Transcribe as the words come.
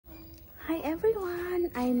Hi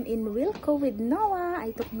everyone, I'm in Wilko with Noah.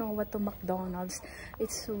 I took Noah to McDonald's.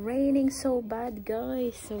 It's raining so bad,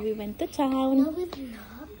 guys. So we went to town. No, it's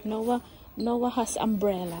not. Noah has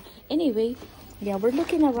umbrella. Anyway, yeah, we're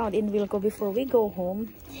looking around in Wilko before we go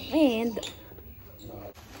home. And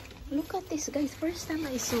look at this, guys. First time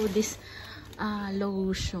I saw this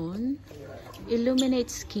lotion.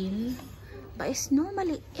 Illuminate skin. But it's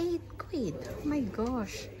normally 8 quid. Oh my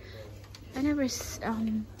gosh. I never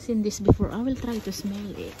seen this before. I will try to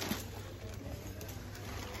smell it.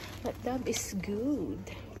 But that is good.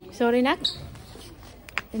 Sorry, Nak.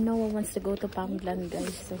 And no one wants to go to Poundland,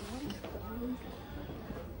 guys. So,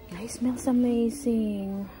 it smells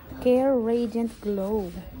amazing. Care Radiant Glow.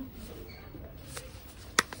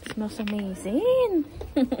 It smells amazing.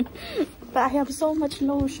 But I have so much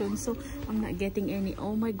lotion, so I'm not getting any.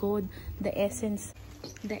 Oh my god, the essence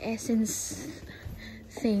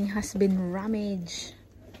thing has been damaged.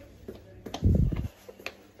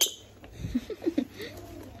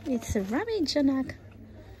 It's a damage, anak.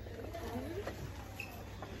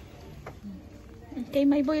 Okay,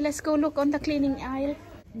 my boy, let's go look on the cleaning aisle.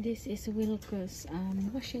 This is Wilko's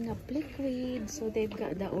washing up liquid. So they've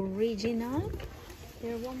got the original.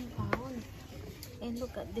 They're £1. And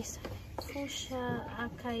look at this fuchsia,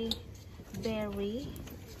 acai berry,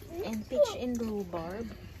 and peach and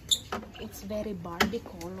rhubarb. It's very Barbie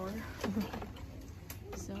color.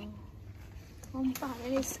 So, I'm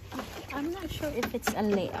not sure if it's a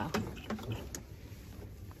layout.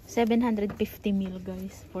 750 ml,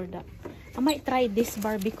 guys, for that. I might try this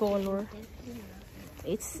Barbie color.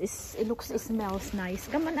 It smells nice.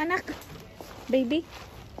 Come on, anak, baby.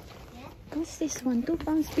 What's this one?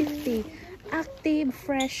 £2.50. Active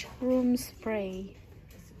Fresh Room Spray.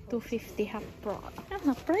 250 half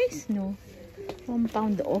price? No.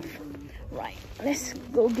 £1 off. Right, let's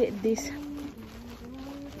go get this.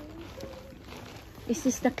 Is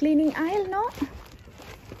this the cleaning aisle? No,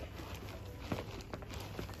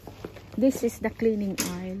 this is the cleaning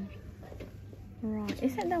aisle. Right,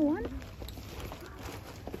 is that the one?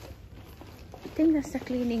 I think that's the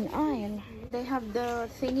cleaning aisle. They have the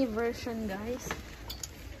thingy version, guys.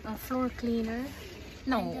 A floor cleaner.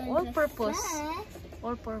 No, all-purpose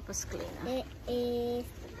cleaner.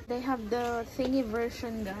 They have the thingy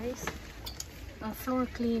version, guys. A floor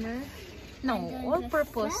cleaner. No,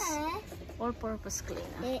 all-purpose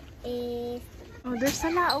cleaner. Oh, there's a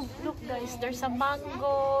lot of, look guys, there's a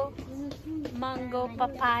mango,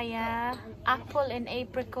 papaya, apple and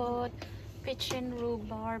apricot, peach and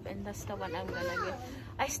rhubarb, and that's the one I'm gonna get.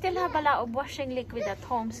 I still have a lot of washing liquid at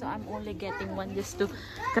home, so I'm only getting one just to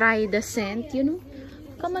try the scent, you know.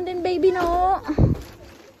 Come on then, baby, no.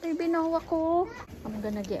 Baby, no ako. I'm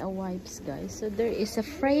gonna get a wipes, guys. So there is a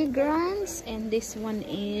fragrance, and this one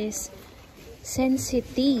is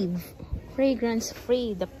sensitive, fragrance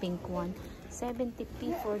free, the pink one.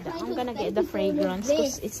 70p for that. I'm gonna get the fragrance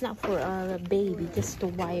because it's not for a baby, just to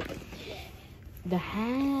wipe the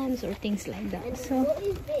hands or things like that. So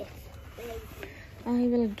I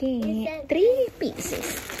will get 3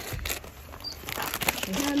 pieces.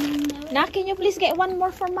 Now, can you please get one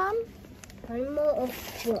more for mom? One more of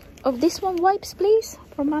what? Of this one wipes, please,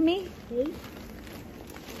 for mommy.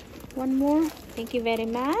 One more. Thank you very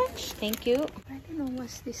much. Thank you. I don't know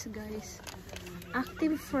what's this, guys.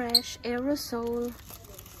 Active Fresh Aerosol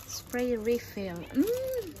Spray Refill.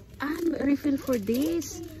 Refill for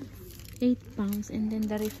this. £8, and then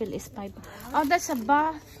the refill is £5. Oh, that's a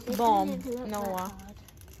bath bomb, Noah.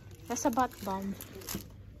 That's a bath bomb.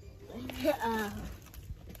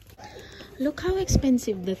 Look how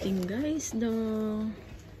expensive the thing, guys. The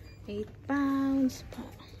 £8,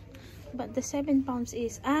 but the £7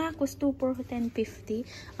 is cost 2 for 10.50.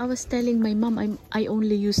 I was telling my mom I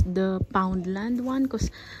only used the Poundland one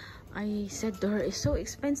because I said to her it's so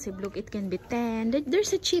expensive. Look, it can be 10.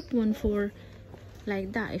 There's a cheap one for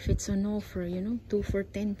like that if it's on offer, you know, 2 for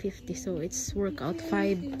 10.50. So it's work out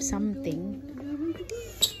 5 something.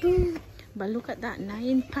 But look at that,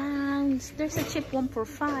 £9. There's a cheap one for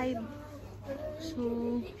 5.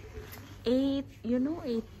 So 8, you know,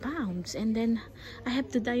 £8. And then I have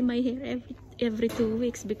to dye my hair every 2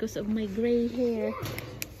 weeks because of my gray hair.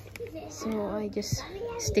 So I just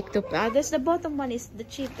stick to that's the bottom one is the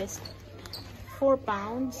cheapest, £4.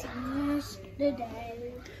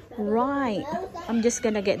 Right, I'm just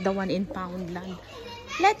gonna get the one in Poundland.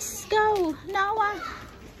 Let's go, Noah.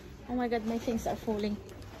 Oh my god, my things are falling.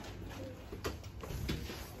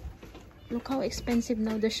 Look how expensive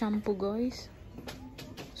now the shampoo, guys.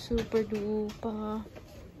 Super duper.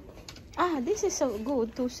 This is so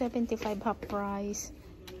good. $2.75 half price.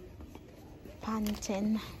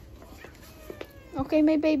 Pantene. Okay,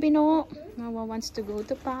 my baby, no. Noah wants to go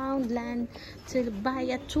to Poundland to buy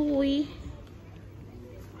a toy.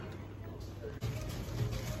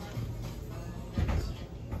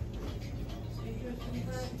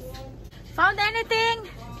 Found anything?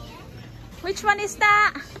 Which one is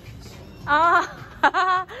that? Oh,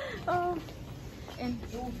 oh. And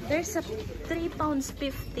there's a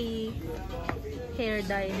 £3.50 hair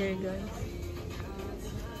dye there, guys.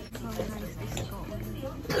 How nice this color.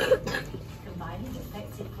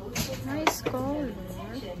 Nice color.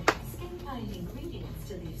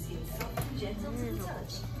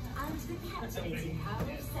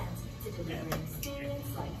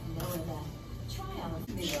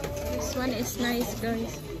 This one is nice,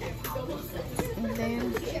 guys. And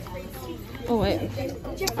then, oh,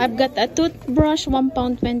 I've got a toothbrush,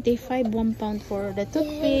 £1.25, £1 for the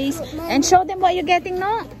toothpaste. And show them what you're getting,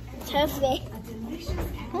 no? Toothpaste.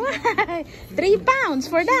 Why? £3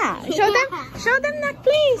 for that. Show them that,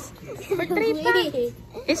 please. For £3.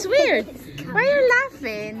 It's weird. Why are you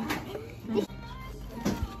laughing?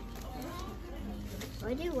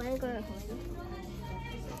 Why do you want to go home?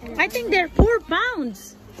 I think they're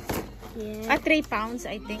 £4. Yeah. £3,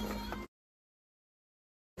 I think.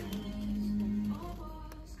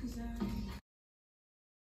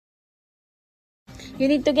 You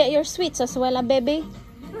need to get your sweets as well, baby.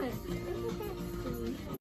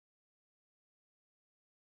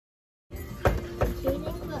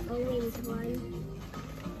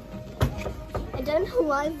 I don't know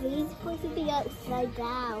why these are supposed to be upside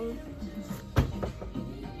down.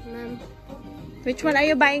 Mom. Which one are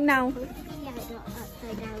you buying now? Yeah,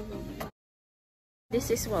 upside down. This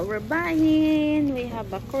is what we're buying. We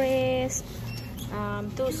have a crisp,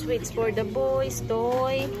 2 sweets for the boys,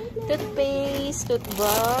 toy, toothpaste,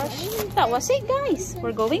 toothbrush. That was it, guys.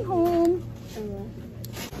 We're going home.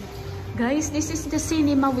 Guys, this is the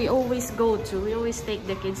cinema we always go to. We always take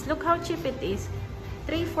the kids. Look how cheap it is.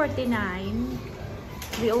 $3.49.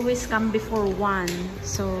 We always come before 1,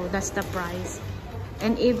 so that's the price.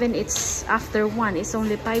 And even it's after 1, it's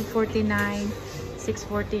only $5.49,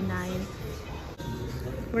 $6.49.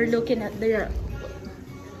 We're looking at the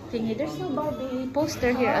thingy. There's no Barbie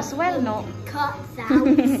poster here as well, no? Cut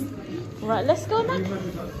sounds. Right, let's go now.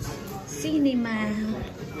 Cinema.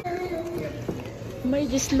 We're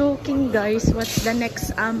just looking, guys, what's the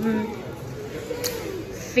next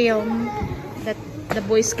film that the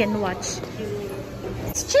boys can watch.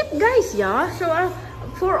 It's cheap, guys, yeah. So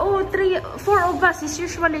for all 4 of us, it's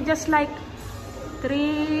usually just like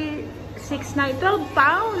 3, 6, 9, 12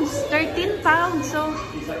 pounds, 13 pounds. So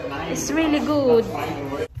it's really good.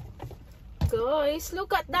 Guys,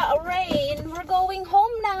 look at that rain. We're going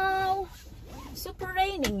home now. Super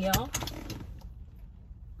raining, yeah.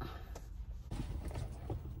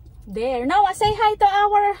 There. Noah, say hi to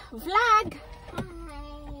our vlog. Hi.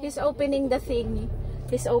 He's opening the thing.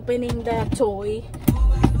 He's opening the toy.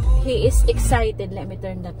 He is excited. Let me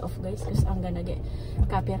turn that off, guys, because I'm gonna get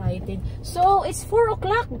copyrighted. So it's 4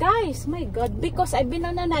 o'clock, guys. My God, because I've been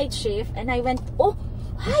on a night shift and I went. Oh,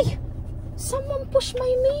 hi! Someone pushed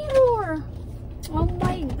my mirror. Oh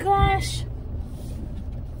my gosh!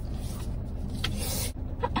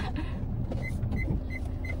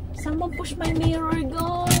 Someone pushed my mirror,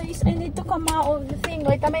 guys. I need to come out of the thing.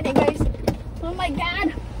 Wait a minute, guys. Oh my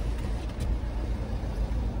God!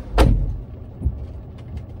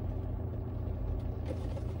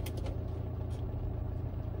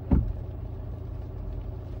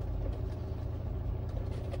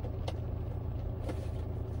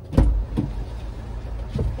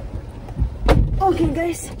 Okay,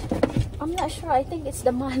 guys, I'm not sure. I think it's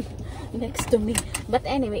the man next to me, but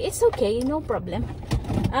anyway, it's okay, no problem.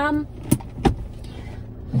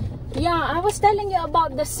 Yeah, I was telling you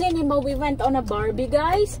about the cinema. We went on a Barbie,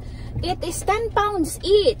 guys. It is 10 pounds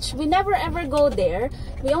each. We never ever go there.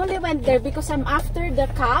 We only went there because I'm after the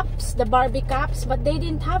cups, the Barbie cups, but they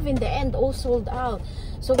didn't have in the end, all sold out.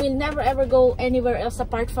 So we'll never ever go anywhere else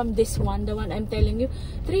apart from this one, the one I'm telling you.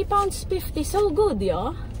 £3.50, so good,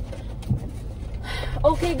 yeah.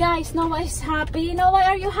 Okay, guys, Noah is happy. Noah,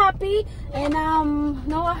 are you happy? And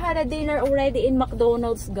Noah had a dinner already in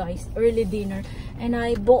McDonald's, guys, early dinner. And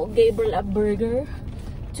I bought Gabriel a burger,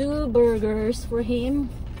 2 burgers for him.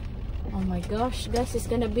 Oh my gosh, guys, it's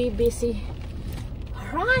gonna be busy.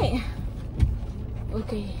 Alright.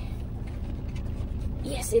 Okay.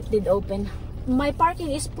 Yes, it did open. My parking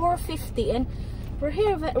is $4.50 and we're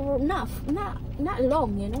here not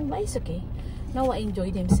long, you know, but it's okay. Noah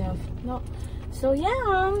enjoyed himself. No. So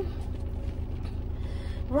yeah,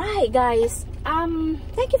 right, guys,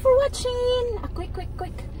 thank you for watching.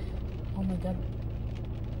 Quick. Oh my God,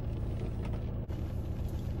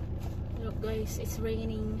 look, guys, it's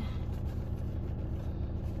raining.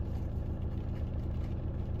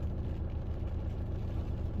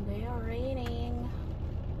 They are raining.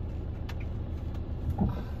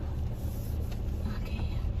 Okay.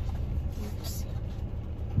 Oops.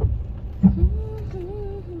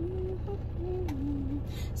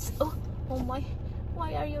 Oh my.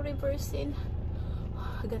 Why are you reversing?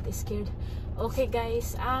 I got scared. Okay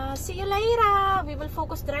guys, see you later. We will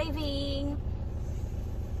focus driving.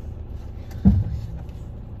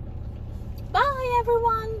 Bye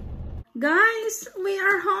everyone. Guys, we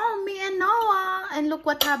are home, me and Noah. And look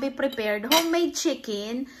what hubby prepared. Homemade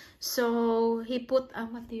chicken. So, he put,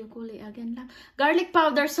 what do you call it again lang? Garlic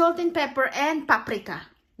powder, salt and pepper, and paprika.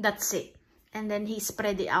 That's it. And then he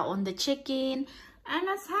spread it out on the chicken. And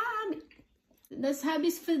that's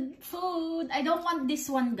hubby's food. I don't want this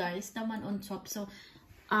one, guys. The one on top. So,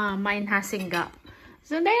 mine hasn't got.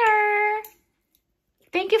 So, there.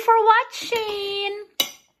 Thank you for watching.